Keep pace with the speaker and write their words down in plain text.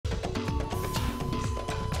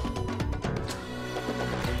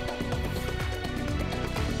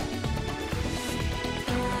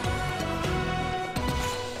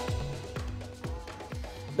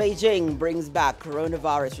Beijing brings back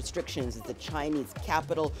coronavirus restrictions as the Chinese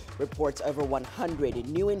capital reports over 100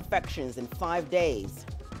 new infections in 5 days.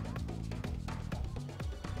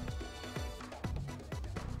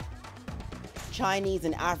 Chinese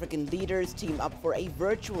and African leaders team up for a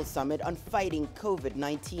virtual summit on fighting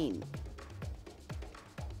COVID-19.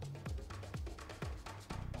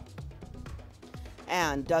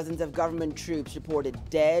 And dozens of government troops reported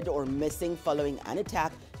dead or missing following an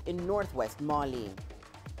attack in northwest Mali.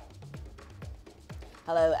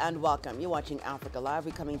 Hello and welcome. You're watching Africa Live.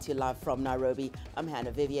 We're coming to you live from Nairobi. I'm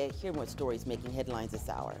Hannah Viviers. Here are more stories making headlines this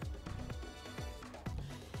hour.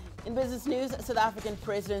 In business news, South African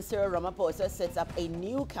President Cyril Ramaphosa sets up a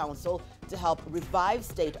new council to help revive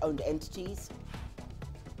state-owned entities.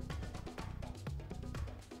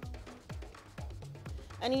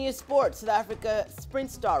 And in your sports, South Africa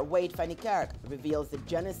sprint star Wade van Niekerk reveals the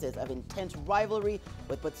genesis of intense rivalry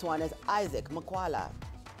with Botswana's Isaac Makwala.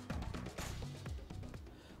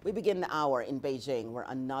 We begin the hour in Beijing, where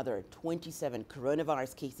another 27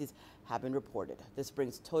 coronavirus cases have been reported. This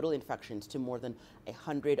brings total infections to more than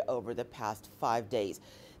 100 over the past 5 days.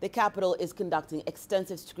 The capital is conducting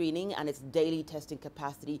extensive screening, and its daily testing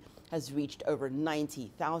capacity has reached over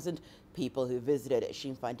 90,000. People who visited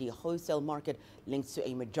Xinfandi wholesale market linked to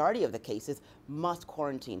a majority of the cases must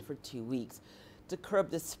quarantine for 2 weeks. To curb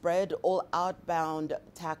the spread, all outbound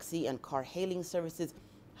taxi and car hailing services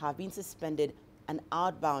have been suspended, and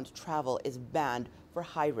outbound travel is banned for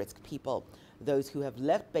high-risk people. Those who have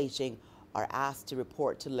left Beijing are asked to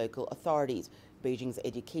report to local authorities. Beijing's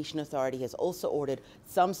Education Authority has also ordered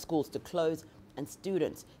some schools to close, and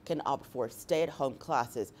students can opt for stay-at-home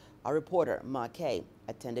classes. Our reporter, Ma Kay,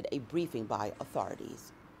 attended a briefing by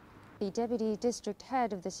authorities. The deputy district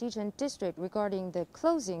head of the Xicheng district regarding the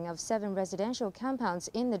closing of 7 residential compounds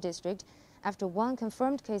in the district after 1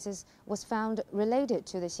 confirmed cases was found related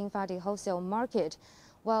to the Xinfadi wholesale market.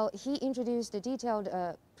 While he introduced the detailed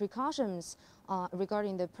precautions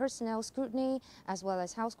regarding the personnel scrutiny as well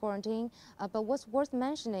as house quarantine. But what's worth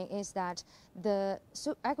mentioning is that the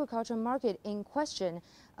agriculture market in question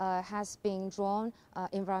has been drawn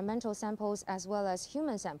environmental samples as well as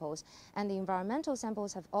human samples, and the environmental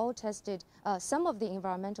samples have all tested, some of the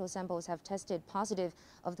environmental samples have tested positive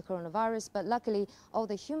of the coronavirus, but luckily all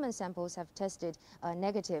the human samples have tested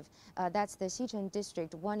negative. That's the Xicheng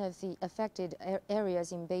district, one of the affected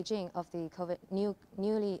areas in Beijing of the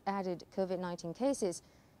newly added COVID-19 cases.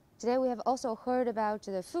 Today we have also heard about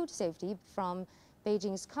the food safety from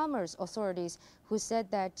Beijing's commerce authorities, who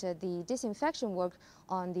said that the disinfection work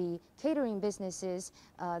on the catering businesses,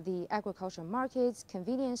 the agricultural markets,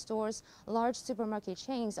 convenience stores, large supermarket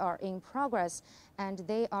chains are in progress, and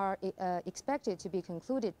they are expected to be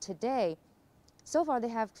concluded today. So far, they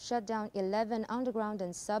have shut down 11 underground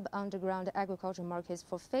and sub-underground agriculture markets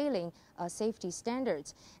for failing safety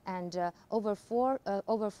standards, and over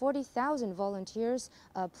 40,000 volunteers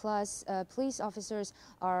plus police officers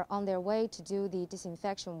are on their way to do the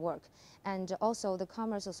disinfection work. And also, the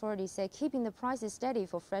commerce authorities say keeping the prices steady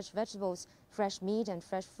for fresh vegetables, fresh meat, and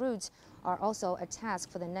fresh fruits are also a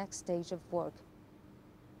task for the next stage of work.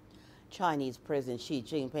 Chinese President Xi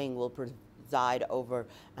Jinping will preside over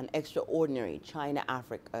an extraordinary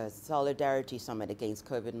China-Africa Solidarity Summit against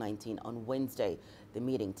COVID-19 on Wednesday. The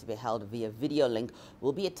meeting, to be held via video link,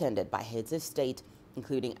 will be attended by heads of state,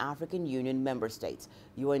 including African Union member states,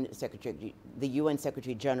 the UN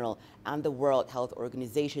Secretary General, and the World Health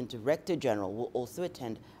Organization Director General will also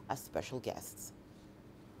attend as special guests.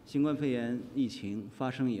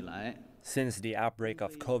 Since the outbreak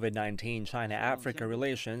of COVID-19, China-Africa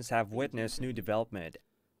relations have witnessed new development.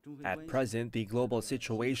 At present, the global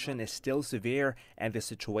situation is still severe, and the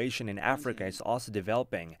situation in Africa is also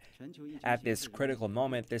developing. At this critical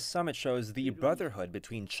moment, this summit shows the brotherhood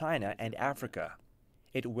between China and Africa.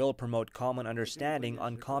 It will promote common understanding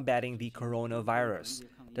on combating the coronavirus.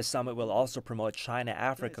 The summit will also promote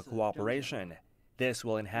China-Africa cooperation. This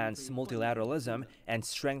will enhance multilateralism and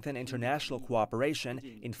strengthen international cooperation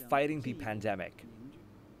in fighting the pandemic.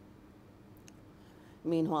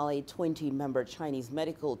 Meanwhile, a 20-member Chinese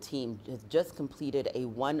medical team has just completed a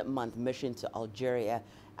 1-month mission to Algeria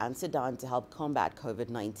and Sudan to help combat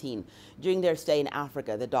COVID-19. During their stay in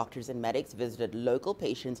Africa, the doctors and medics visited local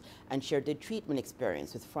patients and shared their treatment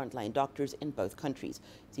experience with frontline doctors in both countries.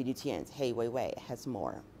 CDTN's Hey Weiwei has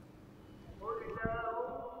more.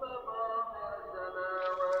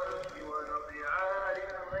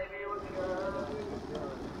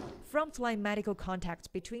 Frontline medical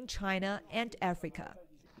contact between China and Africa.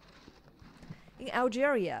 In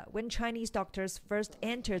Algeria, when Chinese doctors first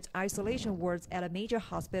entered isolation wards at a major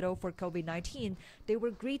hospital for COVID-19, they were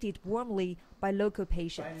greeted warmly by local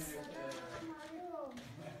patients.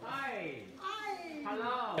 Hi.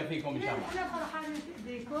 Hello. Do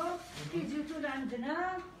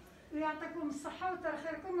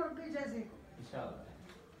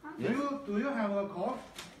you have a cough?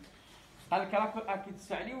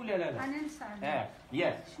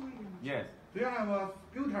 Yes. Yes. Do you have a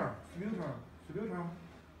sputum?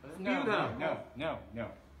 No.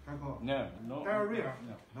 Diarrhea?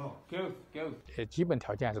 No. No. Go. 基本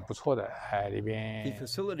条件还是不错的，里边 The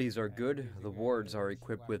facilities are good. The wards are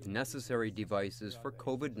equipped with necessary devices for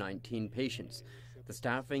COVID-19 patients. The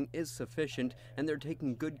staffing is sufficient, and they're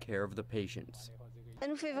taking good care of the patients. It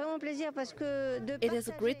is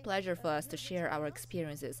a great pleasure for us to share our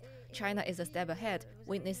experiences. China is a step ahead,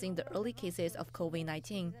 witnessing the early cases of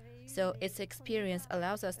COVID-19. So its experience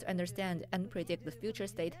allows us to understand and predict the future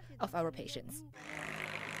state of our patients.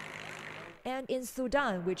 And in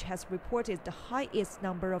Sudan, which has reported the highest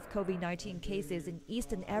number of COVID-19 cases in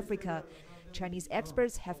Eastern Africa, Chinese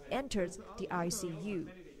experts have entered the ICU.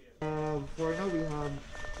 For now, we have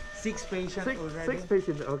 6 patients already. 6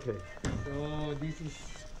 patients, okay. So this is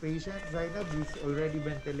patient right now. He's already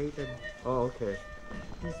ventilated. Oh, okay.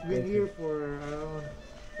 He's been here for around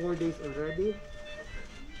 4 days already.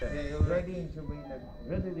 Yeah, already intubated.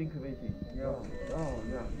 Resident incubation. Yeah. Oh,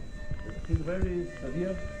 yeah. It's very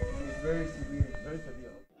severe. It's very severe. Very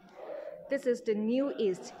severe. This is the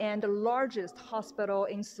newest and the largest hospital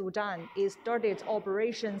in Sudan. It started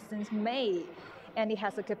operation since May, and it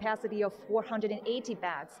has a capacity of 480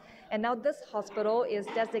 beds. And now this hospital is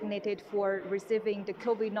designated for receiving the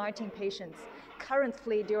COVID-19 patients.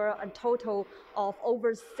 Currently, there are a total of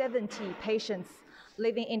over 70 patients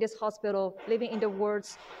living in this hospital, living in the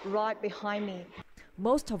wards right behind me.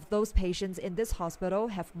 Most of those patients in this hospital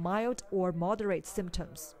have mild or moderate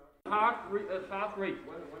symptoms. Heart rate.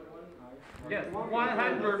 Yes,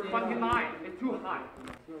 129. It's too high.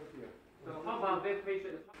 So how about this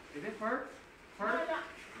patient? Is it first? Okay.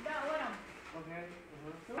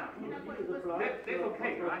 That's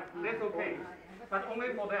okay, right? That's okay. But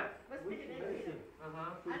only for that.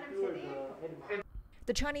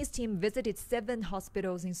 The Chinese team visited 7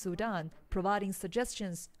 hospitals in Sudan, providing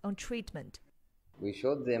suggestions on treatment. We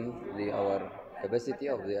showed them our capacity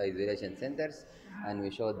of the isolation centers, and we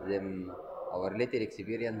showed them our little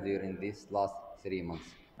experience during these last 3 months.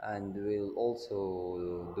 And we'll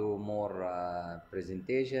also do more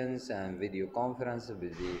presentations and video conference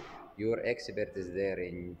with your experts there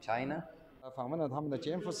in China.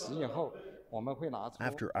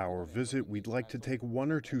 After our visit, we'd like to take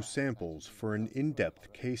 1 or 2 samples for an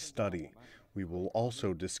in-depth case study. We will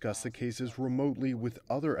also discuss the cases remotely with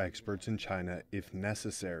other experts in China if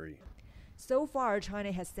necessary. So far,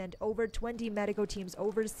 China has sent over 20 medical teams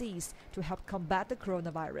overseas to help combat the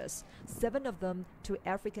coronavirus, 7 of them to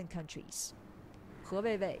African countries. He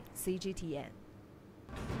Weiwei, CGTN.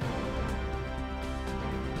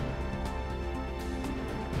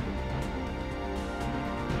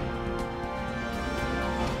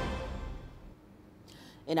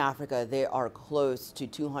 In Africa, there are close to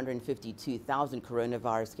 252,000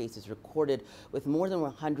 coronavirus cases recorded, with more than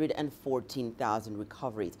 114,000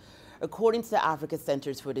 recoveries. According to the Africa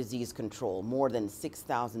Centers for Disease Control, more than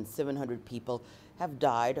 6,700 people have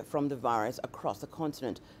died from the virus across the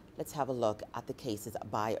continent. Let's have a look at the cases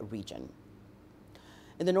by region.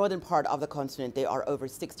 In the northern part of the continent, there are over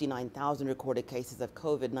 69,000 recorded cases of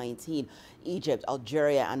COVID-19. Egypt,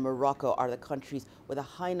 Algeria, and Morocco are the countries with a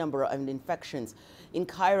high number of infections. In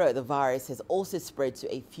Cairo, the virus has also spread to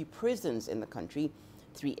a few prisons in the country.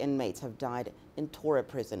 3 inmates have died in Tora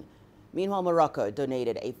prison. Meanwhile, Morocco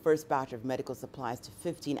donated a first batch of medical supplies to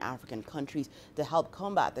 15 African countries to help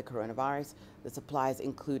combat the coronavirus. The supplies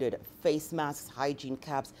included face masks, hygiene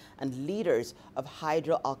caps, and liters of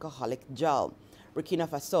hydroalcoholic gel. Burkina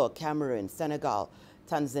Faso, Cameroon, Senegal,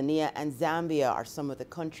 Tanzania, and Zambia are some of the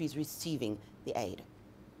countries receiving the aid.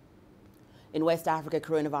 In West Africa,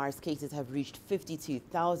 coronavirus cases have reached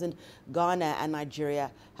 52,000. Ghana and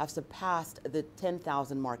Nigeria have surpassed the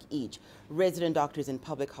 10,000 mark each. Resident doctors in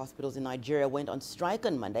public hospitals in Nigeria went on strike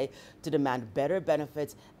on Monday to demand better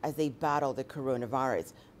benefits as they battle the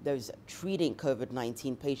coronavirus. Those treating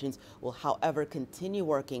COVID-19 patients will, however, continue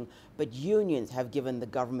working, but unions have given the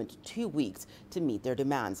government 2 weeks to meet their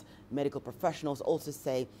demands. Medical professionals also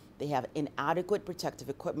say they have inadequate protective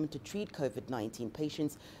equipment to treat COVID-19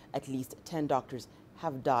 patients. At least 10 doctors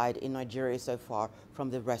have died in Nigeria so far from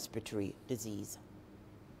the respiratory disease.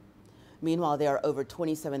 Meanwhile, there are over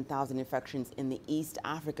 27,000 infections in the East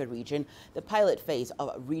Africa region. The pilot phase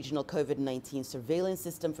of a regional COVID-19 surveillance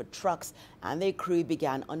system for trucks and their crew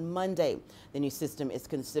began on Monday. The new system is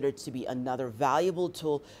considered to be another valuable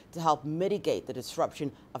tool to help mitigate the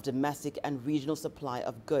disruption of domestic and regional supply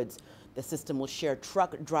of goods. The system will share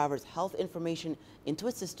truck drivers' health information into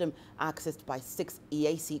a system accessed by 6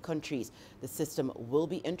 EAC countries. The system will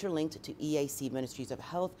be interlinked to EAC Ministries of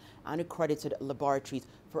Health and accredited laboratories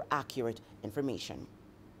for accurate information.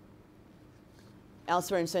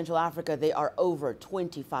 Elsewhere in Central Africa, there are over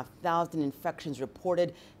 25,000 infections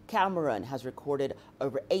reported. Cameroon has recorded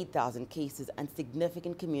over 8,000 cases and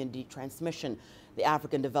significant community transmission. The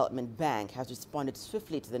African Development Bank has responded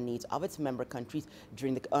swiftly to the needs of its member countries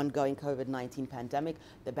during the ongoing COVID-19 pandemic.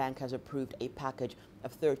 The bank has approved a package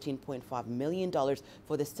of $13.5 million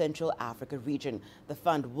for the Central Africa region. The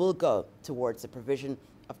fund will go towards the provision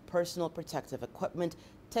of personal protective equipment,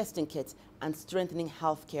 testing kits, and strengthening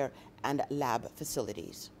healthcare and lab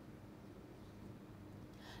facilities.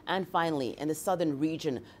 And finally, in the southern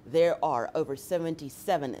region, there are over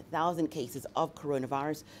 77,000 cases of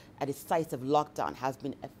coronavirus. A decisive lockdown has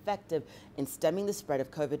been effective in stemming the spread of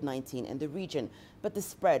COVID-19 in the region, but the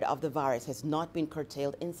spread of the virus has not been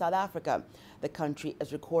curtailed in South Africa. The country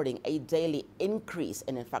is recording a daily increase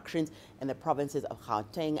in infections in the provinces of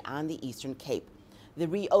Gauteng and the Eastern Cape. The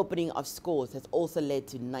reopening of schools has also led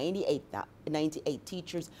to 98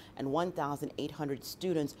 teachers and 1,800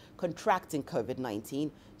 students contracting COVID-19.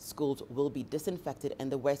 Schools will be disinfected in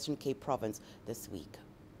the Western Cape province this week.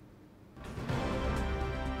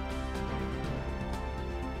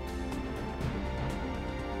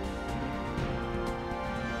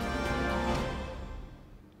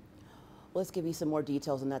 Let's give you some more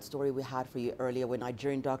details on that story we had for you earlier, where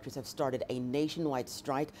Nigerian doctors have started a nationwide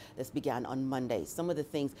strike. This began on Monday. Some of the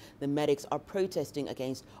things the medics are protesting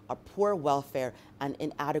against are poor welfare and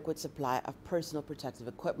inadequate supply of personal protective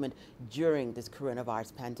equipment during this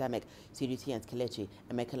coronavirus pandemic. CGTN's Kelechi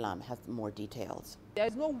Emekalam has more details. There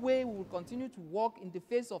is no way we will continue to work in the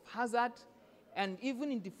face of hazard and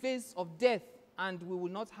even in the face of death, and we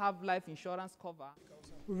will not have life insurance cover.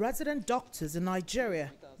 Resident doctors in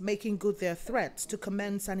Nigeria making good their threats to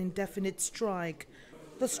commence an indefinite strike.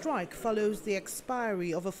 The strike follows the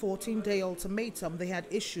expiry of a 14-day ultimatum they had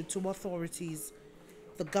issued to authorities.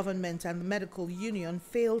 The government and the medical union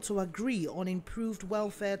failed to agree on improved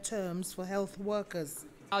welfare terms for health workers.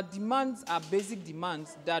 Our demands are basic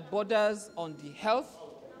demands that borders on the health,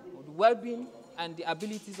 the well-being, and the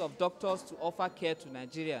abilities of doctors to offer care to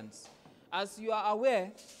Nigerians. As you are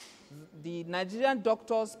aware, the Nigerian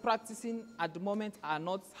doctors practicing at the moment are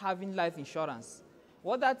not having life insurance.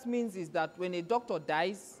 What that means is that when a doctor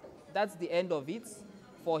dies, that's the end of it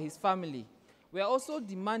for his family. We are also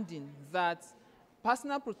demanding that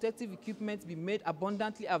personal protective equipment be made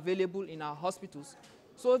abundantly available in our hospitals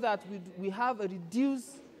so that we have a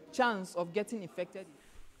reduced chance of getting infected.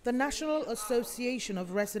 The National Association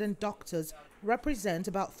of Resident Doctors represent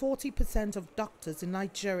about 40% of doctors in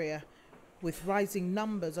Nigeria. With rising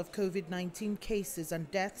numbers of COVID-19 cases and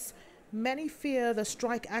deaths, many fear the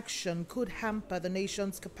strike action could hamper the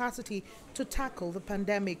nation's capacity to tackle the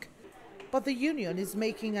pandemic. But the union is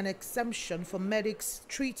making an exemption for medics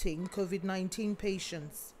treating COVID-19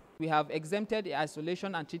 patients. We have exempted the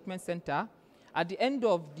isolation and treatment center. At the end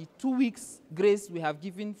of the 2 weeks grace we have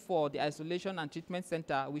given for the isolation and treatment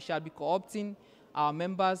center, we shall be co-opting our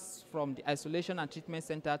members from the isolation and treatment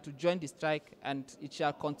center to join the strike, and it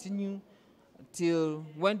shall continue till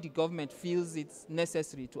when the government feels it's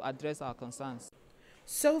necessary to address our concerns.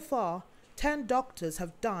 So far, 10 doctors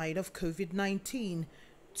have died of COVID-19.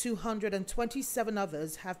 227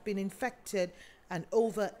 others have been infected, and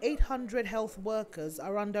over 800 health workers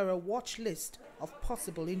are under a watch list of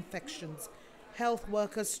possible infections. Health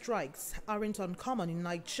workers' strikes aren't uncommon in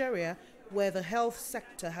Nigeria, where the health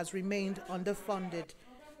sector has remained underfunded.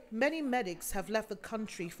 Many medics have left the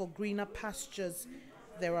country for greener pastures.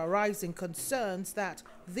 There are rising concerns that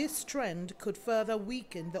this trend could further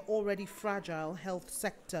weaken the already fragile health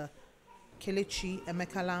sector. Kelechi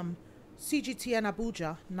Emekalam, CGTN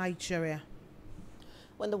Abuja, Nigeria.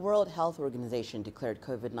 When the World Health Organization declared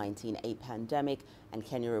COVID-19 a pandemic and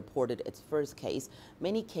Kenya reported its first case,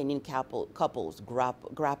 many Kenyan couples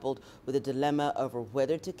grappled with a dilemma over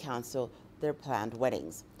whether to cancel their planned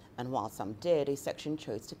weddings. And while some did, a section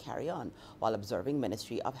chose to carry on while observing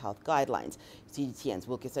Ministry of Health guidelines. CGTN's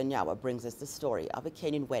Wilkis Anyawa brings us the story of a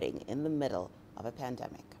Kenyan wedding in the middle of a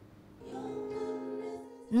pandemic.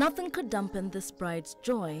 Nothing could dampen this bride's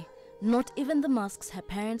joy, not even the masks her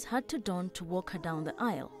parents had to don to walk her down the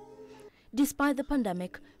aisle. Despite the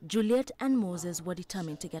pandemic, Juliet and Moses were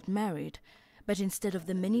determined to get married. But instead of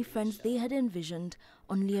the many friends they had envisioned,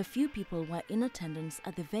 only a few people were in attendance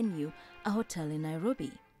at the venue, a hotel in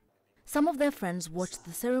Nairobi. Some of their friends watched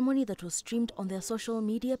the ceremony that was streamed on their social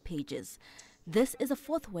media pages. This is the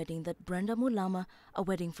fourth wedding that Brenda Mulama, a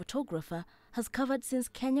wedding photographer, has covered since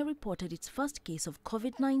Kenya reported its first case of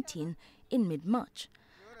COVID-19 in mid-March.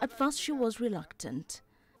 At first, she was reluctant.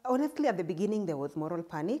 Honestly, at the beginning, there was moral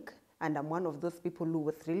panic, and I'm one of those people who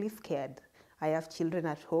was really scared. I have children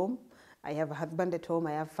at home. I have a husband at home,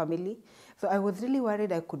 I have family. So I was really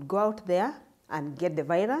worried I could go out there and get the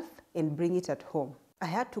virus and bring it at home. I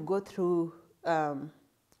had to go through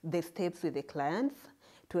the steps with the clients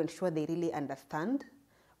to ensure they really understand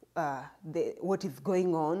what is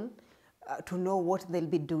going on, to know what they'll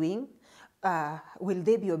be doing. Will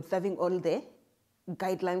they be observing all the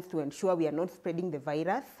guidelines to ensure we are not spreading the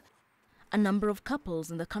virus? A number of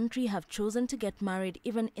couples in the country have chosen to get married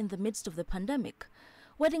even in the midst of the pandemic.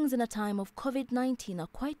 Weddings in a time of COVID-19 are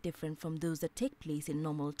quite different from those that take place in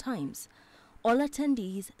normal times. All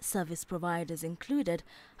attendees, service providers included,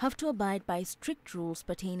 have to abide by strict rules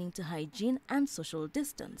pertaining to hygiene and social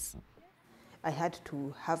distance. I had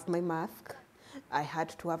to have my mask. I had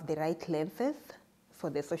to have the right lenses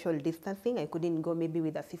for the social distancing. I couldn't go maybe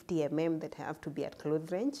with a 50 mm that have to be at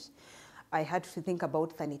close range. I had to think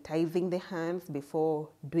about sanitizing the hands before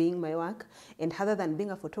doing my work. And other than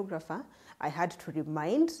being a photographer, I had to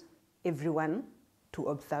remind everyone to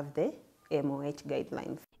observe the MOH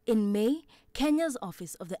guidelines. In May, Kenya's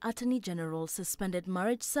Office of the Attorney General suspended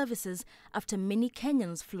marriage services after many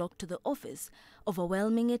Kenyans flocked to the office,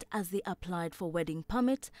 overwhelming it as they applied for wedding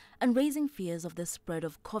permits and raising fears of the spread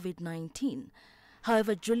of COVID-19.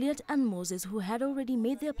 However, Juliet and Moses, who had already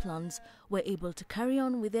made their plans, were able to carry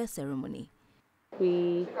on with their ceremony.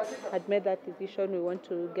 We had made that decision, we want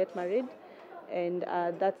to get married, and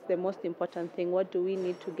that's the most important thing. What do we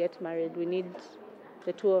need to get married? We need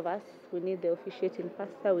the two of us, we need the officiating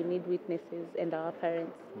pastor, we need witnesses and our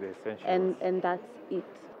parents. The essentials. And that's it.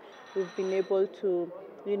 We've been able to,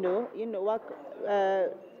 work,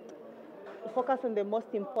 focus on the most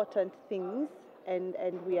important things, and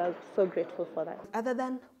we are so grateful for that. Other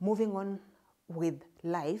than moving on with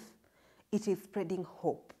life, it is spreading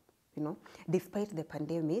hope. Despite the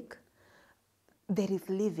pandemic, there is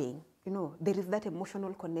living. There is that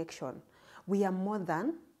emotional connection. We are more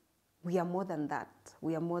than that.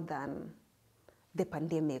 We are more than the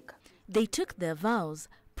pandemic. They took their vows,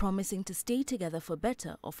 promising to stay together for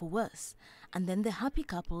better or for worse. And then the happy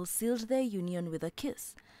couple sealed their union with a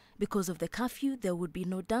kiss. Because of the curfew, there would be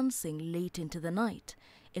no dancing late into the night.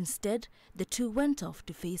 Instead, the two went off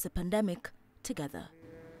to face a pandemic together.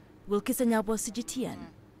 Wilkis Anyabo, CGTN.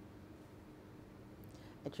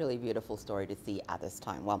 A truly beautiful story to see at this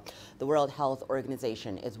time. Well, the World Health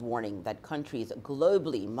Organization is warning that countries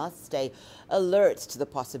globally must stay alert to the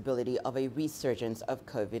possibility of a resurgence of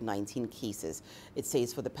COVID-19 cases. It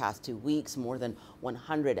says for the past 2 weeks, more than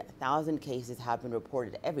 100,000 cases have been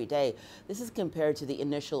reported every day. This is compared to the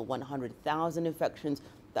initial 100,000 infections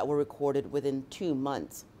that were recorded within 2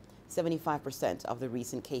 months. 75% of the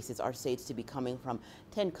recent cases are said to be coming from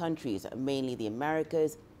 10 countries, mainly the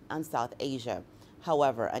Americas and South Asia.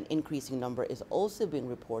 However, an increasing number is also being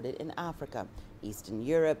reported in Africa, Eastern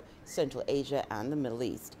Europe, Central Asia, and the Middle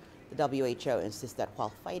East. The WHO insists that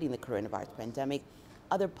while fighting the coronavirus pandemic,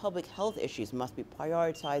 other public health issues must be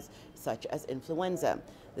prioritized, such as influenza.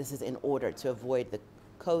 This is in order to avoid the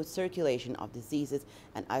co-circulation of diseases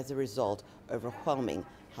and, as a result, overwhelming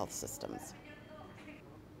health systems.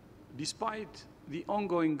 Despite the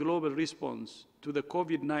ongoing global response to the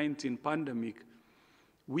COVID-19 pandemic,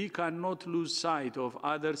 we cannot lose sight of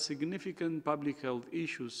other significant public health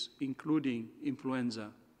issues, including influenza.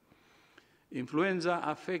 Influenza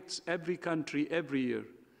affects every country every year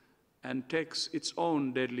and takes its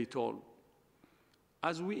own deadly toll.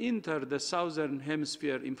 As we enter the Southern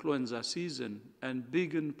Hemisphere influenza season and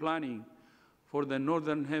begin planning for the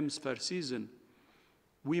Northern Hemisphere season,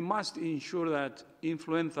 we must ensure that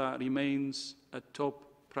influenza remains a top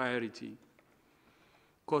priority.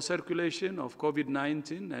 Co-circulation of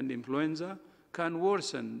COVID-19 and influenza can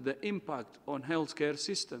worsen the impact on healthcare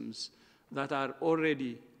systems that are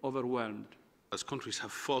already overwhelmed. As countries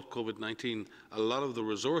have fought COVID-19, a lot of the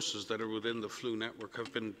resources that are within the flu network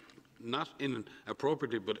have been not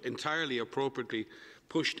inappropriately, but entirely appropriately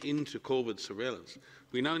pushed into COVID surveillance.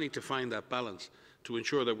 We now need to find that balance to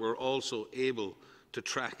ensure that we're also able to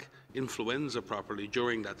track influenza properly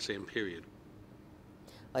during that same period.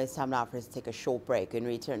 Well, it's time now for us to take a short break and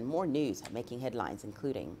return. More news making headlines,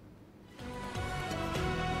 including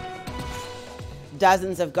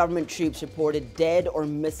Dozens of government troops reported dead or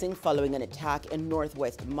missing following an attack in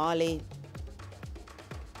northwest Mali.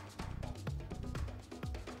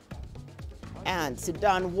 And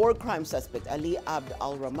Sudan war crime suspect Ali Abd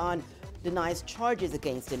al-Rahman denies charges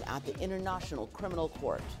against him at the International Criminal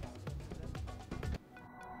Court.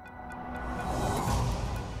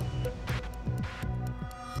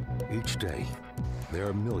 Each day, there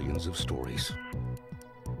are millions of stories.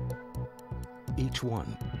 Each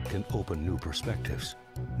one can open new perspectives,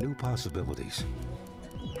 new possibilities.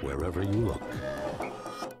 Wherever you look,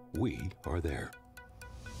 we are there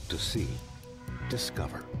to see,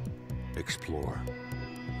 discover, explore.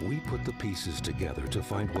 We put the pieces together to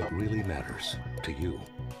find what really matters to you,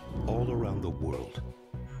 all around the world,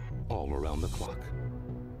 all around the clock.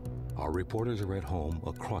 Our reporters are at home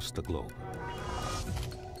across the globe.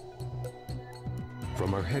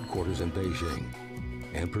 From our headquarters in Beijing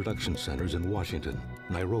and production centers in Washington,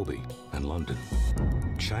 Nairobi, and London,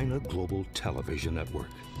 China Global Television Network.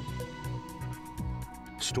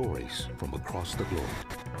 Stories from across the globe,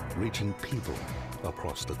 reaching people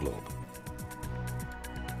across the globe.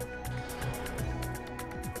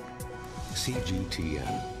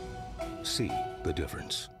 CGTN. See the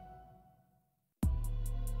difference.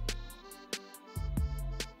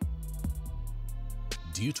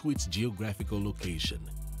 Due to its geographical location,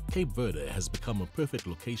 Cape Verde has become a perfect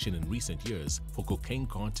location in recent years for cocaine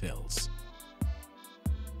cartels.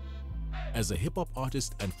 As a hip-hop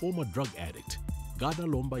artist and former drug addict, Gada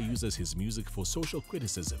Lomba uses his music for social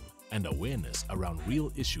criticism and awareness around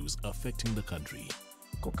real issues affecting the country.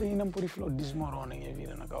 Cocaine não pode flow desmorona em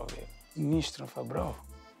vida na galera. Ministro fa bro.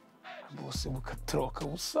 Você busca troca,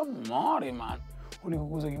 usa more man. A única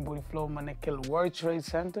coisa que pode flow man é aquele World Trade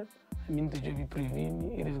Center. A minha já vi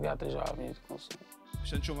previne e resgata jovens de consumo.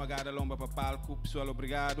 Chancho uma Gada Lomba para palco, pessoal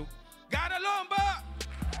obrigado. Gada Lomba!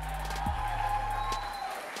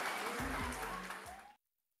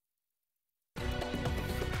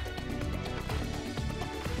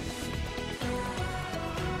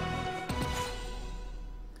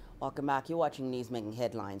 Welcome back. You're watching News Making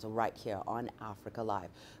Headlines right here on Africa Live.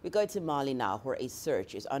 We go to Mali now, where a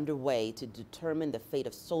search is underway to determine the fate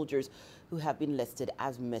of soldiers who have been listed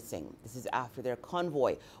as missing. This is after their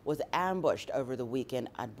convoy was ambushed over the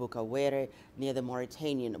weekend at Bukawere near the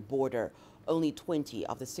Mauritanian border. Only 20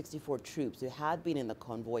 of the 64 troops who had been in the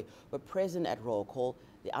convoy were present at roll call.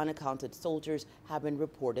 The unaccounted soldiers have been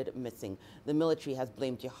reported missing. The military has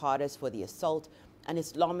blamed jihadists for the assault. An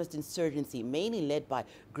Islamist insurgency, mainly led by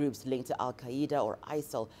groups linked to Al-Qaeda or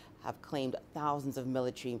ISIL, have claimed thousands of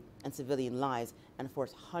military and civilian lives and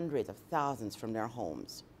forced hundreds of thousands from their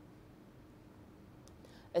homes.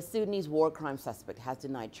 A Sudanese war crime suspect has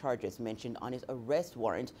denied charges mentioned on his arrest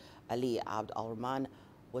warrant. Ali Abd al-Rahman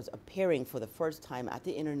was appearing for the first time at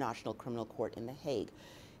the International Criminal Court in The Hague.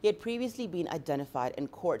 He had previously been identified in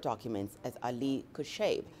court documents as Ali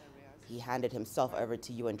Kushaib. He handed himself over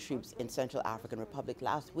to UN troops in Central African Republic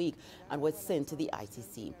last week and was sent to the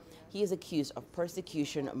ICC. He is accused of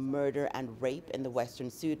persecution, murder, and rape in the western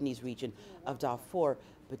Sudanese region of Darfur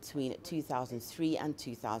between 2003 and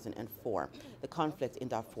 2004. The conflict in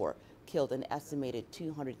Darfur killed an estimated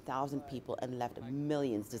 200,000 people and left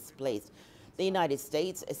millions displaced. The United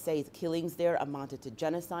States says killings there amounted to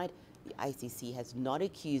genocide. The ICC has not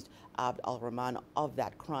accused Abd al-Rahman of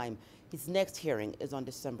that crime. His next hearing is on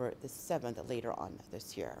December the 7th later on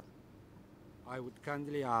this year. I would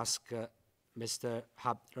kindly ask Mr.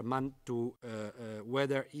 Abd al-Rahman to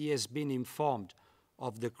whether he has been informed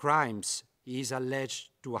of the crimes he is alleged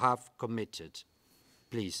to have committed.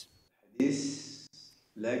 Please.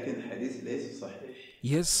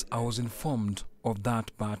 Yes, I was informed of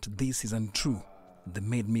that, but this isn't true. They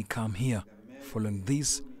made me come here. Following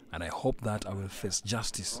this, and I hope that I will face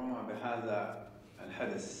justice.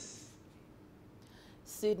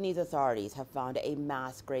 Sudanese authorities have found a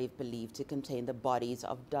mass grave believed to contain the bodies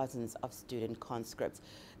of dozens of student conscripts.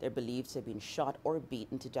 They're believed to have been shot or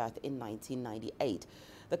beaten to death in 1998.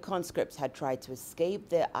 The conscripts had tried to escape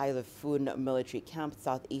the Isle of Foun military camp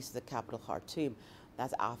southeast of the capital Khartoum.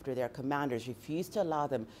 That's after their commanders refused to allow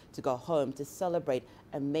them to go home to celebrate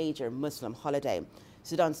a major Muslim holiday.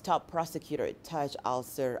 Sudan's top prosecutor, Taj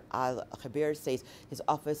al-Sir al-Khabir, says his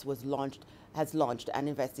office has launched an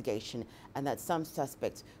investigation and that some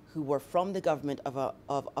suspects who were from the government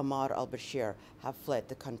of Omar al-Bashir have fled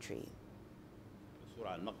the country.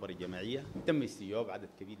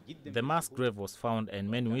 The mass grave was found and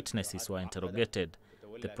many witnesses were interrogated.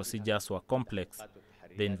 The procedures were complex.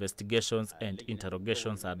 The investigations and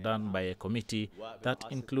interrogations are done by a committee that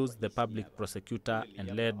includes the public prosecutor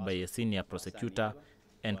and led by a senior prosecutor,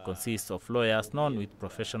 and consists of lawyers known with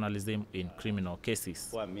professionalism in criminal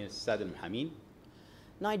cases.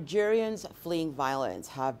 Nigerians fleeing violence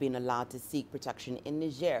have been allowed to seek protection in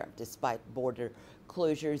Niger despite border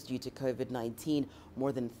closures due to COVID-19.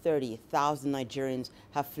 More than 30,000 Nigerians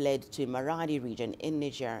have fled to Maradi region in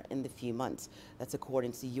Niger in the few months. That's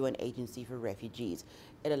according to the UN Agency for Refugees.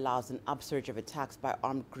 It allows an upsurge of attacks by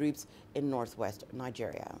armed groups in northwest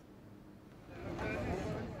Nigeria.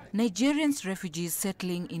 Nigerians refugees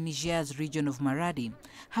settling in Niger's region of Maradi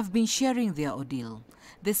have been sharing their ordeal.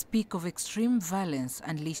 They speak of extreme violence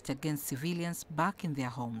unleashed against civilians back in their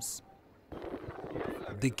homes.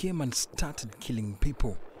 They came and started killing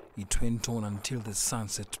people. It went on until the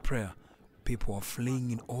sunset prayer. People are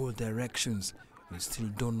fleeing in all directions. We still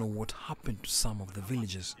don't know what happened to some of the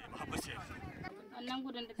villages.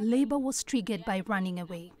 Labor was triggered by running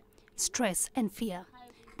away, stress and fear.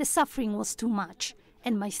 The suffering was too much,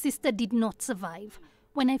 and my sister did not survive.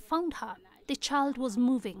 When I found her, the child was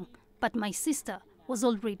moving, but my sister was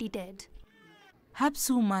already dead.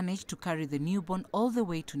 Habsu managed to carry the newborn all the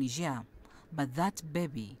way to Niger, but that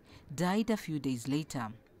baby died a few days later.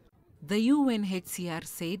 The UNHCR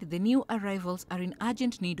said the new arrivals are in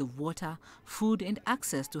urgent need of water, food and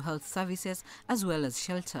access to health services as well as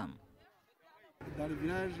shelter.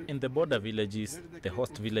 In the border villages, the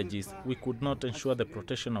host villages, we could not ensure the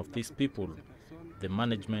protection of these people, the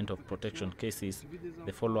management of protection cases,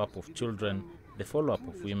 the follow-up of children, the follow-up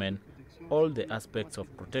of women, all the aspects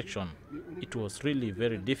of protection. It was really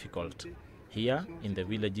very difficult. Here, in the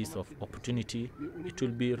villages of opportunity, it will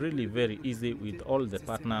be really very easy with all the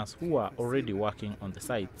partners who are already working on the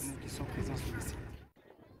sites.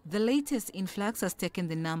 The latest influx has taken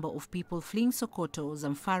the number of people fleeing Sokoto,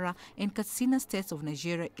 Zamfara and Katsina states of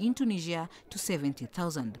Nigeria into Niger to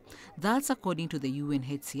 70,000. That's according to the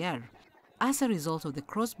UNHCR. As a result of the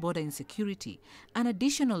cross-border insecurity, an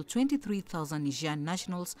additional 23,000 Nigerian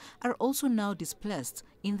nationals are also now displaced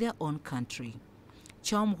in their own country.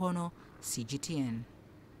 Chomhono, CGTN.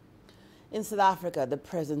 In South Africa, the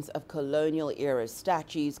presence of colonial-era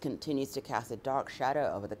statues continues to cast a dark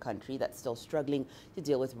shadow over the country that's still struggling to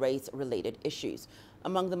deal with race-related issues.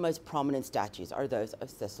 Among the most prominent statues are those of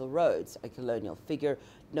Cecil Rhodes, a colonial figure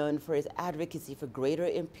known for his advocacy for greater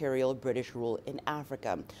imperial British rule in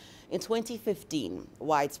Africa. In 2015,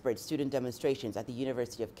 widespread student demonstrations at the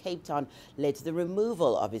University of Cape Town led to the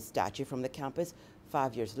removal of his statue from the campus.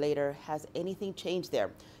 5 years later, has anything changed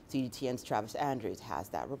there? CGTN's Travis Andrews has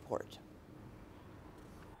that report.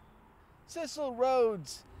 Cecil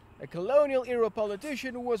Rhodes, a colonial-era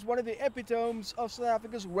politician who was one of the epitomes of South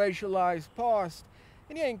Africa's racialized past.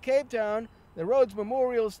 And here in Cape Town, the Rhodes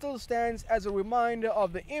Memorial still stands as a reminder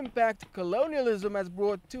of the impact colonialism has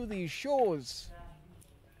brought to these shores.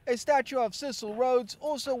 A statue of Cecil Rhodes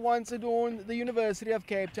also once adorned the University of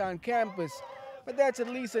Cape Town campus, but that's at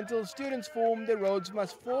least until students formed the Rhodes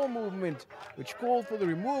Must Fall movement, which called for the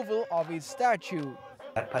removal of his statue.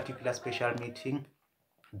 That particular special meeting,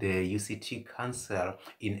 the UCT Council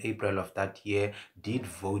in April of that year did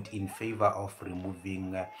vote in favor of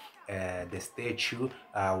removing the statue.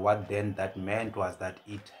 What then that meant was that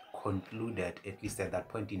it concluded, at least at that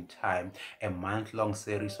point in time, a month-long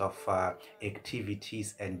series of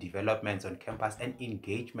activities and developments on campus and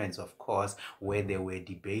engagements, of course, where there were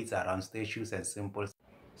debates around statues and symbols.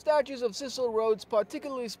 Statues of Cecil Rhodes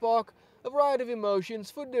particularly spark a variety of emotions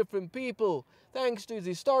for different people, thanks to his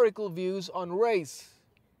historical views on race.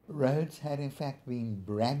 Rhodes had in fact been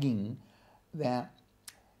bragging that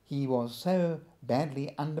he was so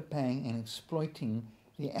badly underpaying and exploiting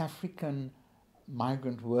the African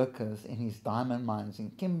migrant workers in his diamond mines in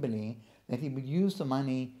Kimberley that he would use the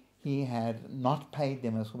money he had not paid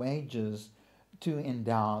them as wages to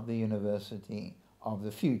endow the University of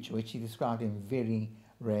the Future, which he described in very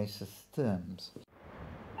racist terms.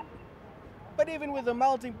 But even with the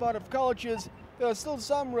melting pot of cultures, there are still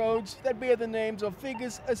some roads that bear the names of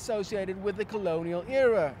figures associated with the colonial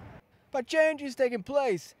era. But change is taking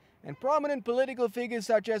place, and prominent political figures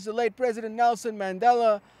such as the late President Nelson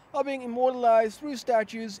Mandela are being immortalized through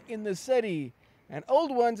statues in the city, and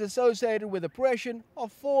old ones associated with oppression are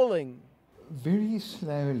falling. Very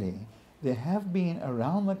slowly, there have been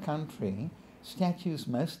around the country statues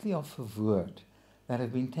mostly of Verwoerd that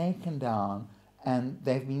have been taken down, and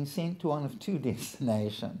they've been sent to one of two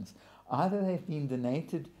destinations. Either they've been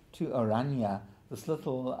donated to Oranje, this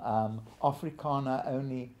little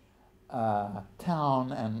Afrikaner-only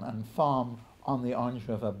town and farm on the Orange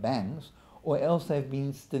River banks, or else they've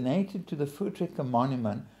been donated to the Voortrekker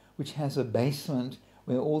Monument, which has a basement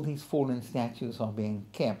where all these fallen statues are being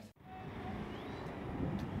kept.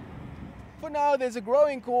 For now, there's a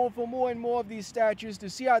growing call for more and more of these statues to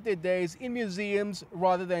see out their days in museums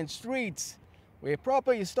rather than streets, where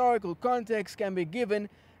proper historical context can be given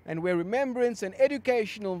and where remembrance and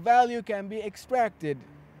educational value can be extracted.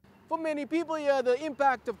 For many people here, the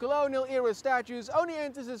impact of colonial-era statues only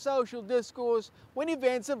enters the social discourse when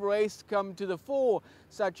events of race come to the fore,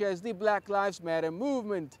 such as the Black Lives Matter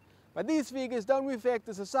movement. But these figures don't reflect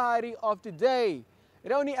the society of today.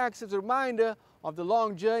 It only acts as a reminder of the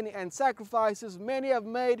long journey and sacrifices many have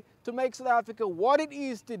made to make South Africa what it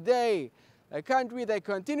is today, a country that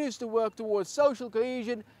continues to work towards social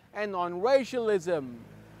cohesion and non-racialism.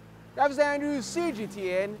 Travis Andrews,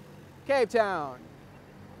 CGTN, Cape Town.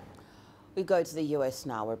 We go to the U.S.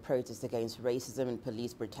 now, where protests against racism and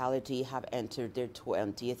police brutality have entered their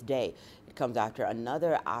 20th day. It comes after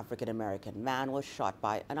another African-American man was shot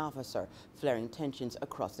by an officer, flaring tensions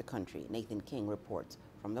across the country. Nathan King reports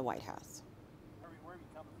from the White House.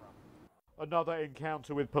 Another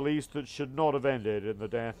encounter with police that should not have ended in the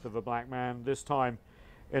death of a black man, this time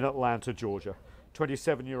in Atlanta, Georgia.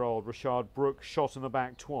 27-year-old Rashad Brooks shot in the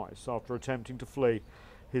back twice after attempting to flee.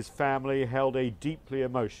 His family held a deeply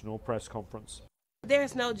emotional press conference.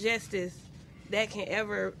 There's no justice that can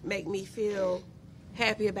ever make me feel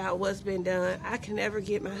happy about what's been done. I can never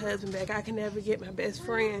get my husband back. I can never get my best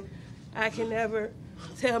friend. I can never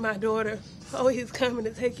tell my daughter, oh, he's coming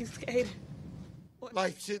to take you skating.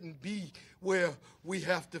 Life shouldn't be where we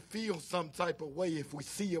have to feel some type of way if we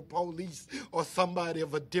see a police or somebody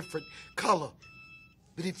of a different color.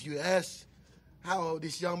 But if you ask how old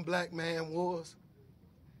this young black man was,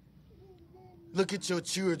 look at your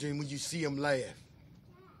children when you see them laugh.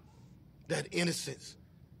 That innocence,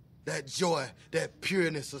 that joy, that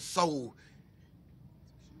pureness of soul.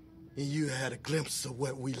 And you had a glimpse of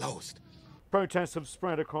what we lost. Protests have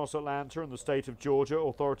spread across Atlanta and the state of Georgia.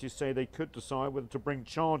 Authorities say they could decide whether to bring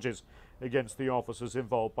charges against the officers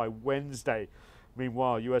involved by Wednesday.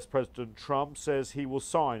 Meanwhile, US President Trump says he will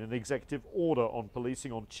sign an executive order on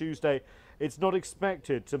policing on Tuesday. It's not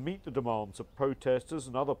expected to meet the demands of protesters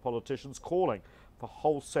and other politicians calling for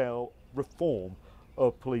wholesale reform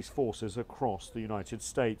of police forces across the United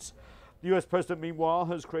States. The US President, meanwhile,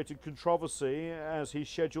 has created controversy as he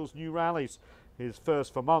schedules new rallies. His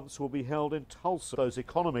first for months will be held in Tulsa. Those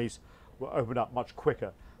economies will open up much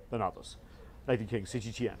quicker than others. Nathan King,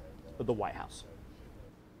 CGTN, at the White House.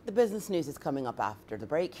 The business news is coming up after the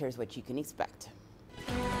break. Here's what you can expect.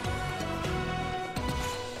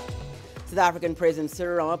 South African President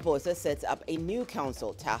Cyril Ramaphosa sets up a new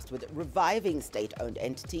council tasked with reviving state-owned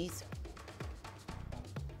entities.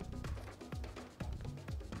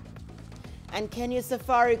 And Kenya's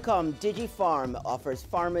Safaricom DigiFarm offers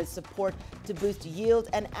farmers support to boost yield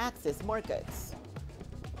and access markets.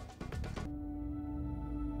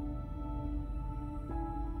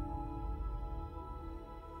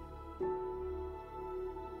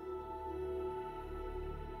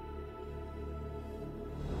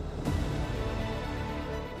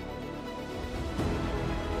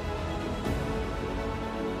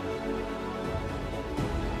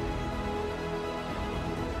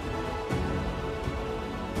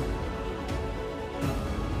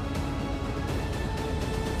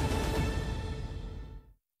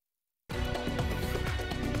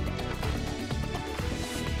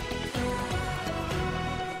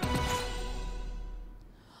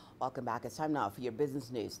 Welcome back. It's time now for your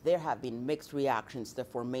business news. There have been mixed reactions to the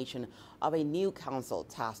formation of a new council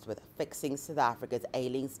tasked with fixing South Africa's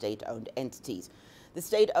ailing state-owned entities. The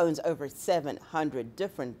state owns over 700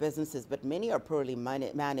 different businesses, but many are poorly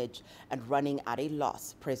managed and running at a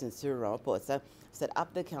loss. President Cyril Ramaphosa set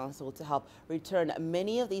up the council to help return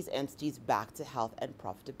many of these entities back to health and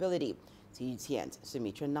profitability. CGTN's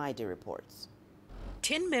Sumitra Naidu reports.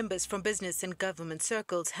 10 members from business and government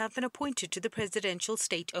circles have been appointed to the Presidential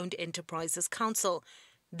State-Owned Enterprises Council.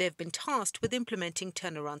 They've been tasked with implementing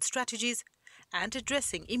turnaround strategies and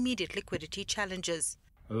addressing immediate liquidity challenges.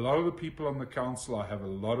 A lot of the people on the council I have a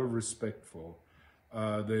lot of respect for.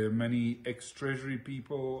 There are many ex-Treasury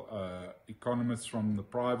people, economists from the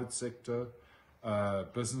private sector,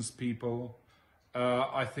 business people.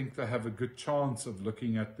 I think they have a good chance of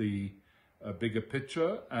looking at the bigger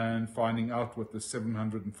picture and finding out what the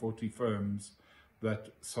 740 firms that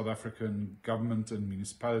South African government and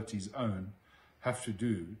municipalities own have to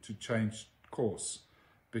do to change course,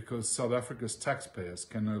 because South Africa's taxpayers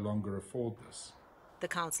can no longer afford this. The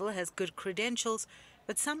council has good credentials,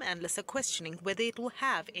 but some analysts are questioning whether it will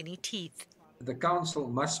have any teeth. The council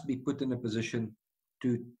must be put in a position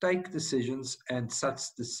to take decisions, and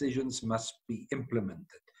such decisions must be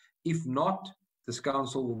implemented. If not, this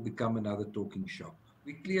council will become another talking shop.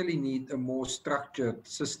 We clearly need a more structured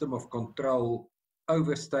system of control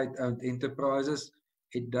over state-owned enterprises.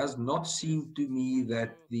 It does not seem to me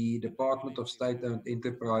that the Department of State-Owned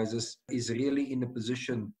Enterprises is really in a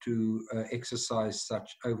position to exercise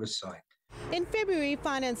such oversight. In February,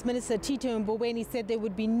 Finance Minister Tito Mboweni said there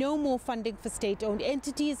would be no more funding for state-owned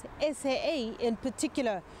entities, SAA in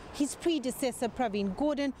particular. His predecessor, Pravin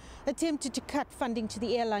Gordhan, attempted to cut funding to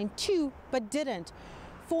the airline too, but didn't.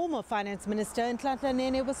 Former Finance Minister Nhlanhla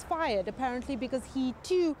Nene was fired, apparently because he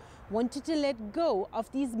too wanted to let go of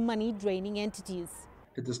these money-draining entities.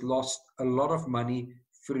 It has lost a lot of money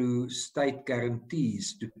through state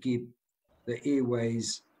guarantees to keep the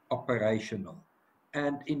airways operational.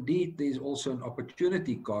 And indeed, there's also an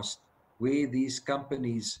opportunity cost where these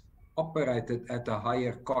companies operated at a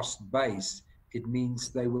higher cost base. It means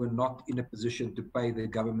they were not in a position to pay the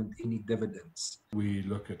government any dividends. We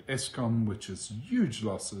look at Eskom, which has huge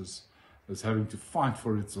losses, is having to fight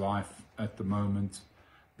for its life at the moment.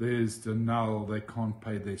 There's Denel, they can't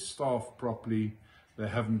pay their staff properly. They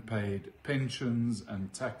haven't paid pensions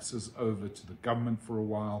and taxes over to the government for a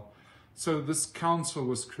while. So this council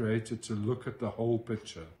was created to look at the whole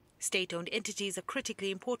picture. State-owned entities are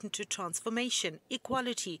critically important to transformation,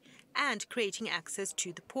 equality, and creating access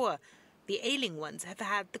to the poor. The ailing ones have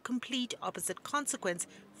had the complete opposite consequence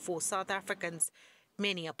for South Africans.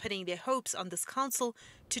 Many are putting their hopes on this council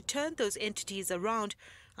to turn those entities around.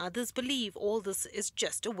 Others believe all this is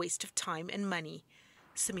just a waste of time and money.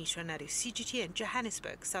 Sumitra Nadu, CGTN,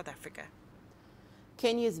 Johannesburg, South Africa.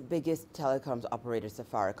 Kenya's biggest telecoms operator,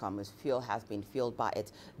 Safaricom, has been fueled by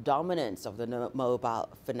its dominance of the mobile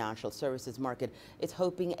financial services market. It's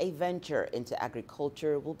hoping a venture into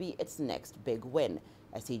agriculture will be its next big win.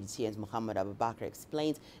 As CGTN's Muhammad Abubakar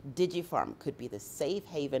explains, DigiFarm could be the safe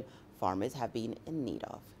haven farmers have been in need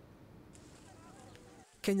of.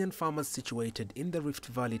 Kenyan farmers situated in the Rift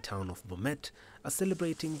Valley town of Bomet are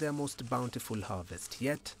celebrating their most bountiful harvest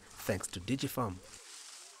yet, thanks to DigiFarm.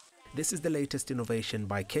 This is the latest innovation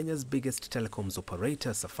by Kenya's biggest telecoms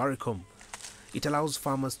operator, Safaricom. It allows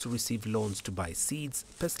farmers to receive loans to buy seeds,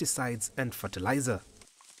 pesticides and fertilizer.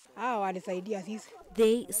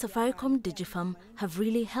 They, Safaricom DigiFarm, have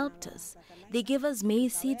really helped us. They give us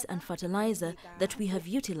maize seeds and fertilizer that we have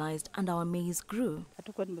utilized, and our maize grew.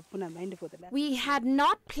 We had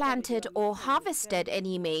not planted or harvested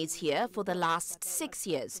any maize here for the last 6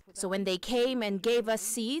 years. So when they came and gave us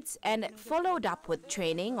seeds and followed up with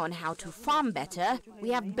training on how to farm better, we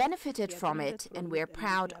have benefited from it, and we're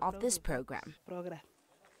proud of this program.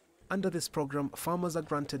 Under this program, farmers are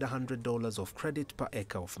granted $100 of credit per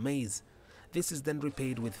acre of maize. This is then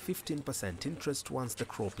repaid with 15% interest once the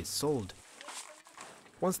crop is sold.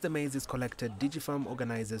 Once the maize is collected, DigiFarm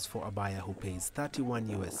organizes for a buyer who pays 31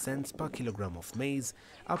 US cents per kilogram of maize,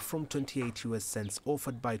 up from 28 US cents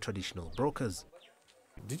offered by traditional brokers.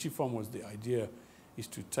 DigiFarm was the idea is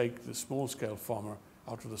to take the small-scale farmer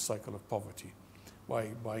out of the cycle of poverty by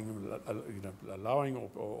allowing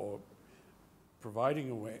or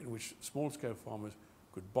providing a way in which small-scale farmers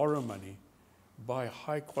could borrow money, buy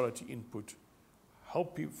high-quality input,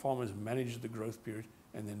 help farmers manage the growth period,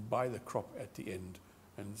 and then buy the crop at the end.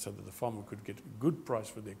 And so that the farmer could get a good price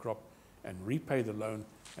for their crop and repay the loan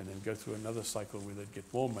and then go through another cycle where they'd get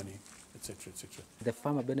more money, etc., etc. The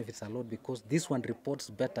farmer benefits a lot because this one reports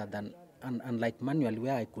better than, unlike manual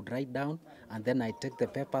where I could write down and then I take the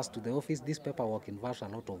papers to the office. This paperwork involves a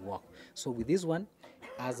lot of work. So with this one,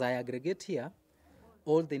 as I aggregate here,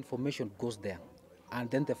 all the information goes there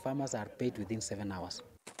and then the farmers are paid within 7 hours.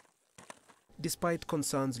 Despite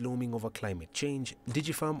concerns looming over climate change,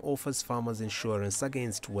 DigiFarm offers farmers insurance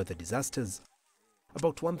against weather disasters.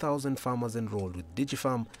 About 1,000 farmers enrolled with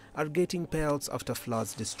DigiFarm are getting payouts after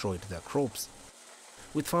floods destroyed their crops.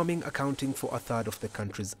 With farming accounting for a third of the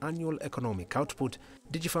country's annual economic output,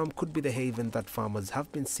 DigiFarm could be the haven that farmers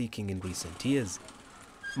have been seeking in recent years.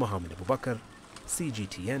 Mohamed Abubakar,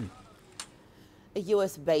 CGTN. A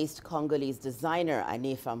US-based Congolese designer,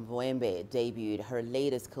 Hannah Viviers, debuted her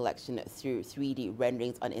latest collection through 3D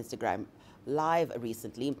renderings on Instagram Live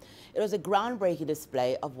recently. It was a groundbreaking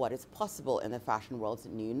display of what is possible in the fashion world's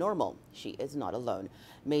new normal. She is not alone.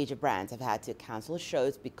 Major brands have had to cancel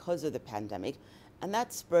shows because of the pandemic, and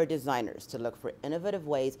that spurred designers to look for innovative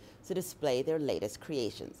ways to display their latest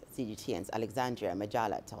creations. CGTN's Alexandria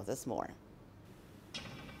Majala tells us more.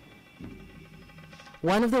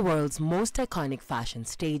 One of the world's most iconic fashion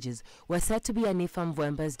stages was set to be Hannah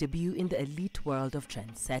Viviers' debut in the elite world of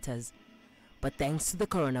trendsetters. But thanks to the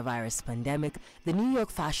coronavirus pandemic, the New York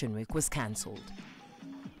Fashion Week was cancelled.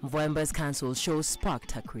 Viviers' cancelled show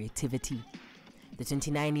sparked her creativity. The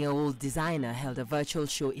 29-year-old designer held a virtual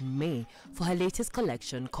show in May for her latest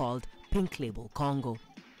collection called Pink Label Congo.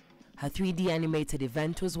 Her 3D animated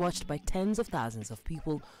event was watched by tens of thousands of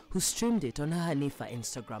people who streamed it on her Hanifa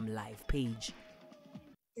Instagram live page.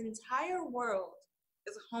 The entire world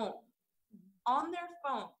is home, on their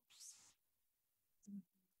phones.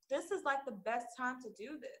 This is like the best time to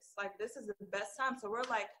do this. Like, this is the best time. So we're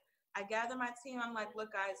like, I gather my team. I'm like,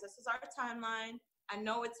 look, guys, this is our timeline. I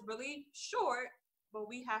know it's really short, but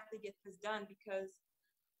we have to get this done because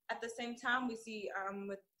at the same time we see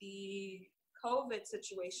with the COVID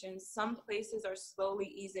situation, some places are slowly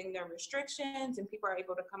easing their restrictions and people are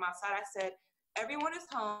able to come outside. I said, everyone is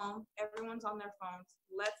home, everyone's on their phones.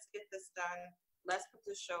 Let's get this done. Let's put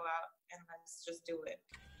this show out and let's just do it.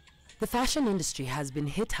 The fashion industry has been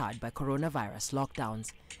hit hard by coronavirus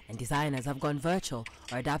lockdowns, and designers have gone virtual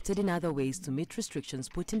or adapted in other ways to meet restrictions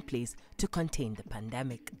put in place to contain the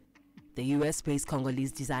pandemic. The US-based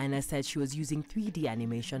Congolese designer said she was using 3D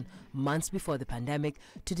animation months before the pandemic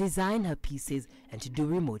to design her pieces and to do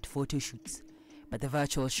remote photo shoots. But the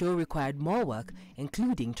virtual show required more work,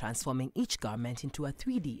 including transforming each garment into a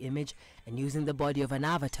 3D image and using the body of an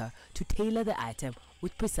avatar to tailor the item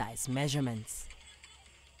with precise measurements.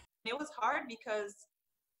 It was hard because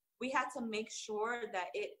we had to make sure that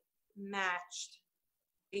it matched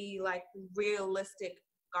the like realistic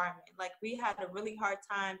garment. Like, we had a really hard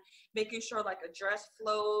time making sure like a dress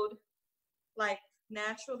flowed like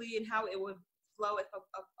naturally and how it would flow if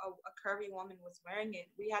a curvy woman was wearing it.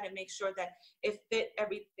 We had to make sure that it fit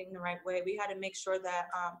everything the right way. We had to make sure that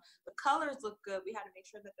the colors looked good. We had to make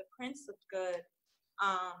sure that the prints looked good.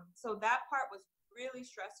 So that part was really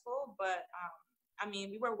stressful, but I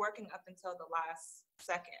mean, we were working up until the last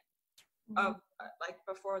second of like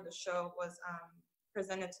before the show was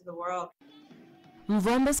presented to the world.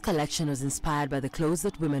 Mvwemba's collection was inspired by the clothes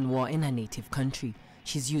that women wore in her native country.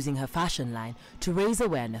 She's using her fashion line to raise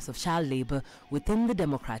awareness of child labor within the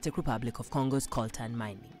Democratic Republic of Congo's coltan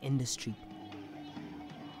mining industry.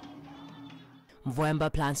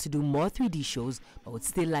 Mvwemba plans to do more 3D shows, but would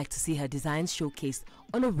still like to see her designs showcased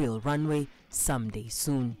on a real runway someday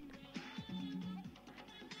soon.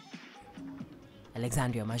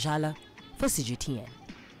 Alexandria Majala for CGTN.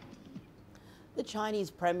 The Chinese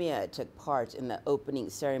premier took part in the opening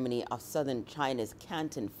ceremony of southern China's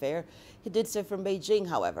Canton Fair. He did so from Beijing,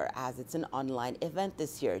 however, as it's an online event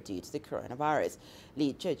this year due to the coronavirus.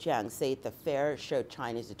 Li Zhejiang said the fair showed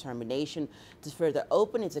China's determination to further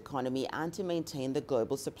open its economy and to maintain the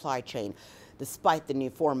global supply chain. Despite the new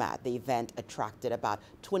format, the event attracted about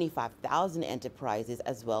 25,000 enterprises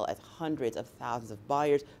as well as hundreds of thousands of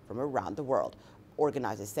buyers from around the world.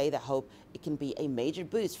 Organizers say they hope it can be a major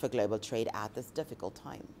boost for global trade at this difficult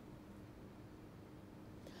time.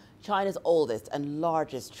 China's oldest and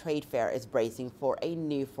largest trade fair is bracing for a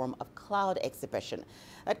new form of cloud exhibition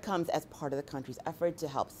that comes as part of the country's effort to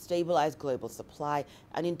help stabilize global supply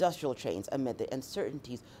and industrial chains amid the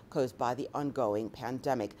uncertainties caused by the ongoing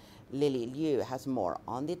pandemic. Lily Liu has more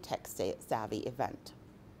on the tech-savvy event.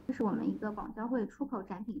 Guo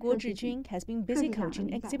Zhijun has been busy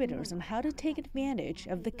coaching exhibitors on how to take advantage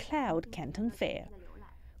of the Cloud Canton Fair.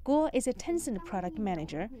 Guo is a Tencent product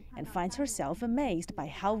manager and finds herself amazed by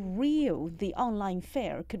how real the online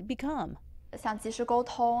fair could become.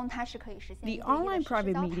 The online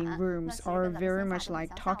private meeting rooms are very much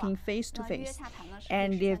like talking face-to-face.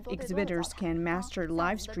 And if exhibitors can master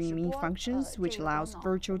live streaming functions, which allows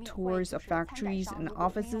virtual tours of factories and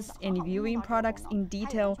offices and viewing products in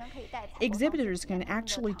detail, exhibitors can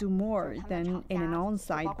actually do more than in an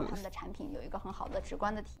on-site booth.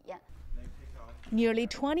 Nearly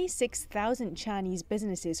 26,000 Chinese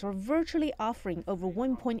businesses are virtually offering over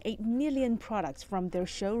 1.8 million products from their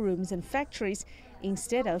showrooms and factories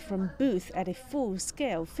instead of from booths at a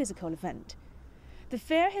full-scale physical event. The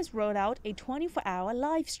fair has rolled out a 24-hour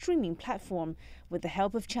live streaming platform with the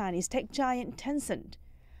help of Chinese tech giant Tencent.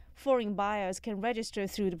 Foreign buyers can register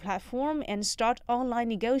through the platform and start online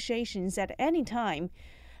negotiations at any time.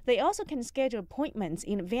 They also can schedule appointments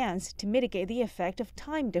in advance to mitigate the effect of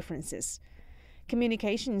time differences.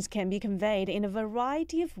 Communications can be conveyed in a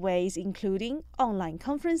variety of ways, including online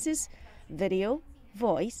conferences, video,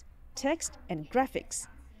 voice, text, and graphics.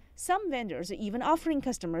 Some vendors are even offering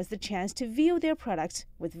customers the chance to view their products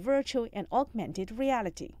with virtual and augmented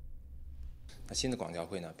reality. The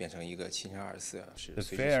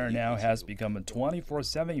fair now has become a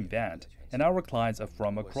 24/7 event, and our clients are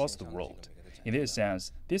from across the world. In this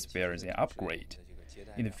sense, this fair is an upgrade.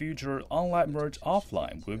 In the future, online merge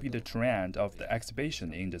offline will be the trend of the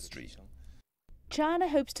exhibition industry. China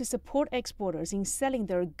hopes to support exporters in selling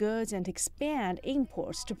their goods and expand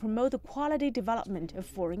imports to promote the quality development of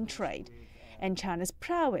foreign trade. And China's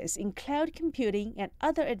prowess in cloud computing and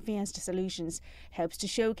other advanced solutions helps to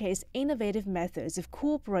showcase innovative methods of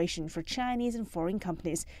cooperation for Chinese and foreign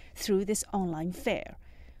companies through this online fair.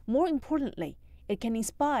 More importantly, it can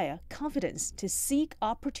inspire confidence to seek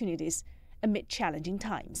opportunities amid challenging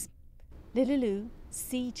times. Lily Lu,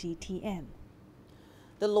 CGTN.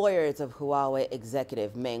 The lawyers of Huawei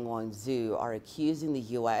executive Meng Wanzhou are accusing the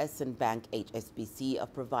U.S. and bank HSBC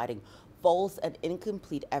of providing false and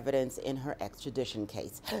incomplete evidence in her extradition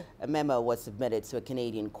case. A memo was submitted to a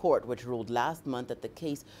Canadian court which ruled last month that the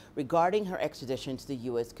case regarding her extradition to the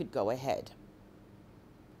U.S. could go ahead.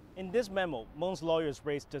 In this memo, Meng's lawyers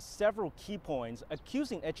raised several key points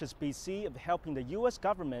accusing HSBC of helping the U.S.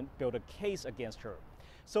 government build a case against her.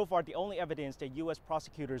 So far, the only evidence that U.S.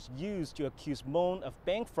 prosecutors used to accuse Meng of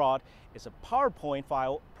bank fraud is a PowerPoint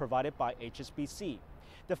file provided by HSBC.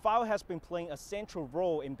 The file has been playing a central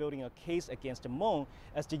role in building a case against Meng,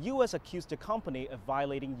 as the U.S. accused the company of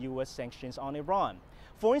violating U.S. sanctions on Iran.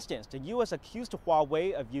 For instance, the U.S. accused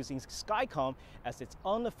Huawei of using Skycom as its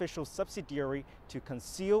unofficial subsidiary to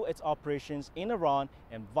conceal its operations in Iran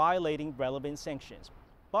and violating relevant sanctions.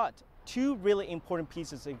 But two really important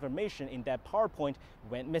pieces of information in that PowerPoint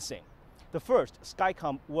went missing. The first,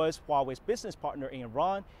 Skycom was Huawei's business partner in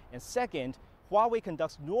Iran, and second, Huawei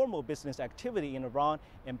conducts normal business activity in Iran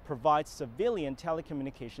and provides civilian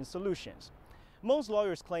telecommunication solutions. Meng's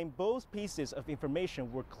lawyers claim both pieces of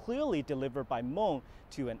information were clearly delivered by Meng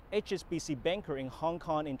to an HSBC banker in Hong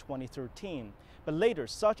Kong in 2013, but later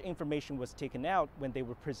such information was taken out when they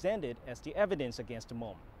were presented as the evidence against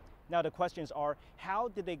Meng. Now the questions are, how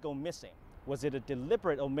did they go missing? Was it a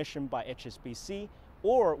deliberate omission by HSBC,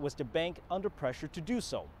 or was the bank under pressure to do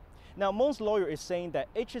so? Now, Meng's lawyer is saying that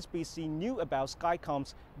HSBC knew about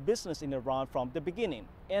Skycom's business in Iran from the beginning,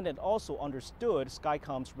 and it also understood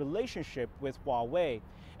Skycom's relationship with Huawei,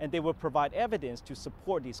 and they will provide evidence to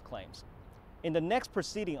support these claims. In the next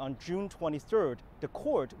proceeding on June 23rd, the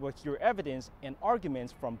court will hear evidence and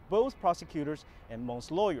arguments from both prosecutors and Meng's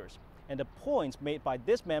lawyers, and the points made by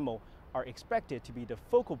this memo are expected to be the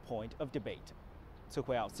focal point of debate. Cao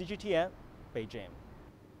Hui, CGTN, Beijing.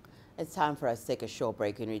 It's time for us to take a short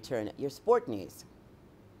break and return your sport news.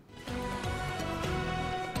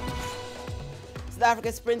 South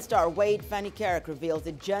Africa's sprint star Wade van Niekerk reveals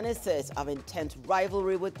the genesis of intense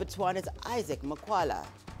rivalry with Botswana's Isaac Makwala.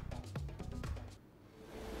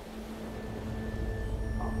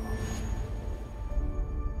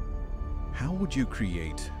 How would you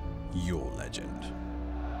create your legend?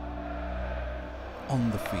 On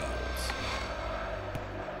the fields,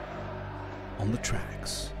 on the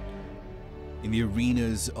tracks, in the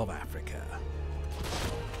arenas of Africa.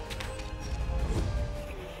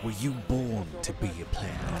 Were you born to be a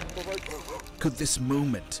player? Could this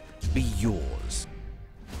moment be yours?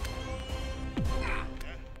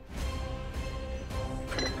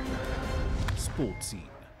 Sports Scene.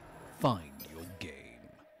 Find your game.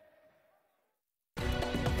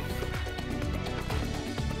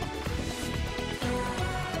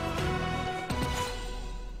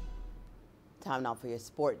 Time now for your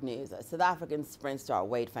sport news. South African sprint star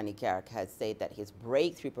Wade van Niekerk has said that his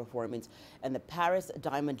breakthrough performance in the Paris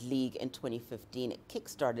Diamond League in 2015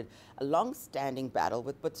 kick-started a long-standing battle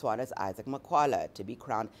with Botswana's Isaac Makwala to be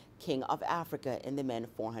crowned King of Africa in the men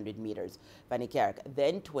 400 meters. Van Niekerk,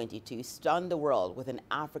 then 22, stunned the world with an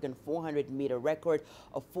African 400-meter record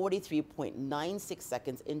of 43.96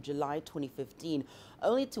 seconds in July 2015,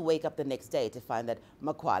 only to wake up the next day to find that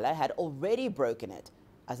Makwala had already broken it.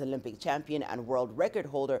 As Olympic champion and world record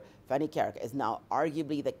holder, Van Niekerk is now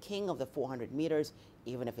arguably the king of the 400 meters,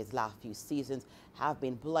 even if his last few seasons have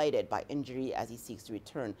been blighted by injury as he seeks to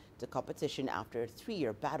return to competition after a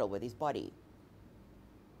 3-year battle with his body.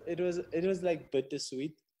 It was like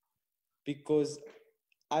bittersweet because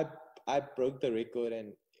I broke the record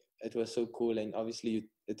and it was so cool, and obviously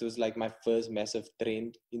it was like my first massive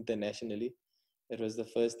trend internationally. It was the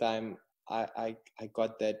first time I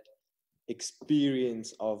got that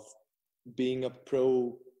experience of being a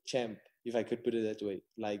pro champ, if I could put it that way.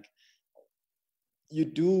 Like, you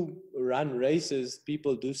do run races,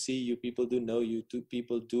 people do see you, people do know you,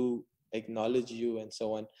 people do acknowledge you and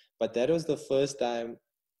so on. But that was the first time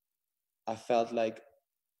I felt like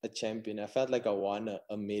a champion. I felt like I won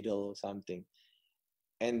a medal or something.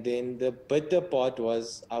 And then the bitter part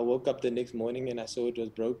was I woke up the next morning and I saw it was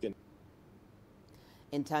broken.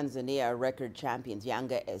 In Tanzania, record champions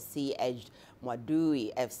Yanga SC edged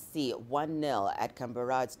Mwadui FC 1-0 at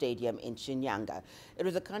Kambarage Stadium in Shinyanga. It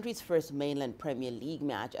was the country's first mainland Premier League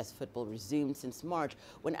match as football resumed since March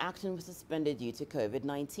when action was suspended due to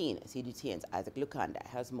COVID-19. CGTN's Isaac Lukanda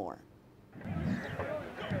has more.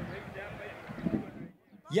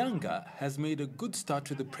 Yanga has made a good start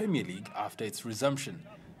to the Premier League after its resumption.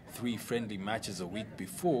 3 friendly matches a week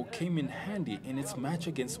before came in handy in its match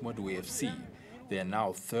against Mwadui FC. They are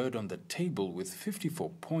now third on the table with 54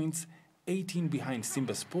 points, 18 behind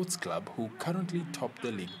Simba Sports Club, who currently top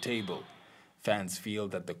the league table. Fans feel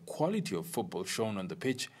that the quality of football shown on the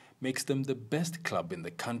pitch makes them the best club in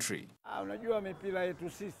the country.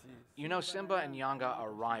 You know, Simba and Yanga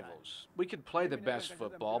are rivals. We could play the best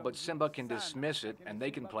football, but Simba can dismiss it, and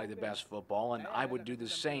they can play the best football, and I would do the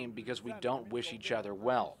same because we don't wish each other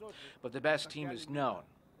well. But the best team is known.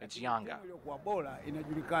 It's Yanga.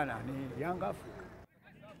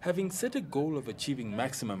 Having set a goal of achieving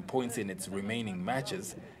maximum points in its remaining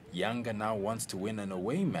matches, Yanga now wants to win an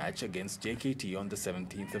away match against JKT on the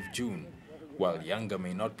 17th of June. While Yanga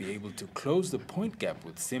may not be able to close the point gap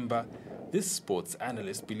with Simba, this sports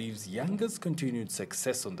analyst believes Yanga's continued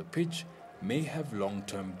success on the pitch may have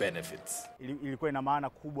long-term benefits.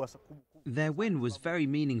 Their win was very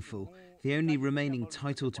meaningful. The only remaining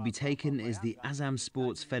title to be taken is the Azam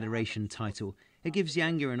Sports Federation title. It gives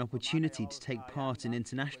Yanga an opportunity to take part in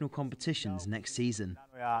international competitions next season.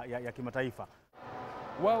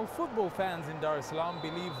 While football fans in Dar es Salaam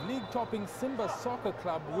believe league-topping Simba Soccer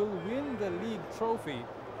Club will win the league trophy,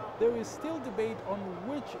 there is still debate on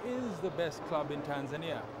which is the best club in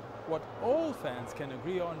Tanzania. What all fans can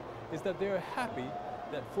agree on is that they are happy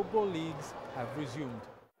that football leagues have resumed.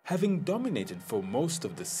 Having dominated for most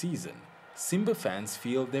of the season, Simba fans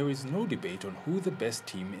feel there is no debate on who the best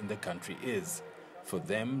team in the country is. For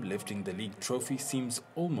them, lifting the league trophy seems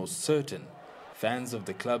almost certain. Fans of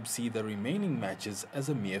the club see the remaining matches as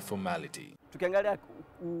a mere formality.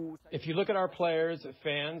 If you look at our players,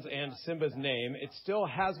 fans, and Simba's name, it still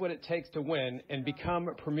has what it takes to win and become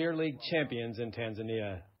Premier League champions in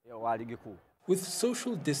Tanzania. With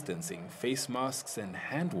social distancing, face masks and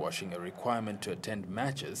hand washing a requirement to attend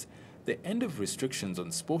matches, the end of restrictions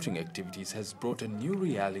on sporting activities has brought a new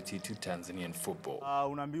reality to Tanzanian football.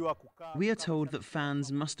 We are told that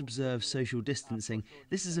fans must observe social distancing.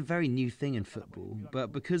 This is a very new thing in football,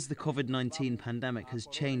 but because the COVID-19 pandemic has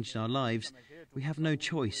changed our lives, we have no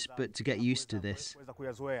choice but to get used to this.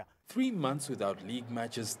 3 months without league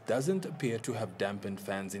matches doesn't appear to have dampened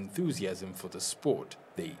fans' enthusiasm for the sport.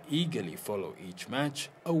 They eagerly follow each match,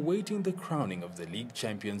 awaiting the crowning of the league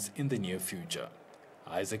champions in the near future.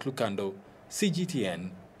 Isaac Lukando,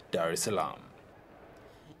 CGTN, Dar es Salaam.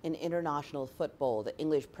 In international football, the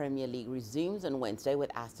English Premier League resumes on Wednesday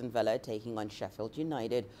with Aston Villa taking on Sheffield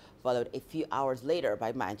United, followed a few hours later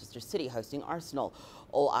by Manchester City hosting Arsenal.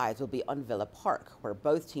 All eyes will be on Villa Park, where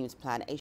both teams plan a